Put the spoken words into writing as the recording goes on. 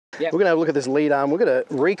We're going to have a look at this lead arm. We're going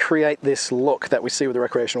to recreate this look that we see with the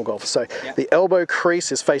recreational golfer. So the elbow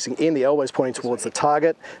crease is facing in, the elbow is pointing towards the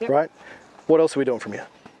target, right? What else are we doing from here?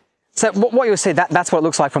 So what you'll see, that's what it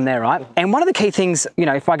looks like from there, right? And one of the key things, you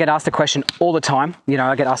know, if I get asked the question all the time, you know,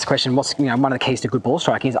 I get asked the question, what's, you know, one of the keys to good ball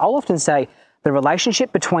striking is I'll often say the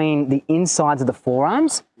relationship between the insides of the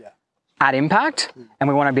forearms at impact, and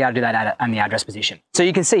we want to be able to do that at the address position. So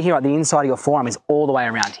you can see here, right, the inside of your forearm is all the way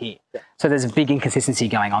around here. So there's a big inconsistency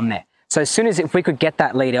going on there. So as soon as if we could get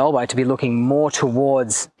that lead elbow to be looking more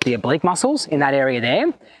towards the oblique muscles in that area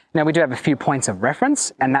there. Now we do have a few points of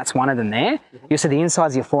reference, and that's one of them there. You'll see the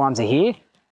insides of your forearms are here.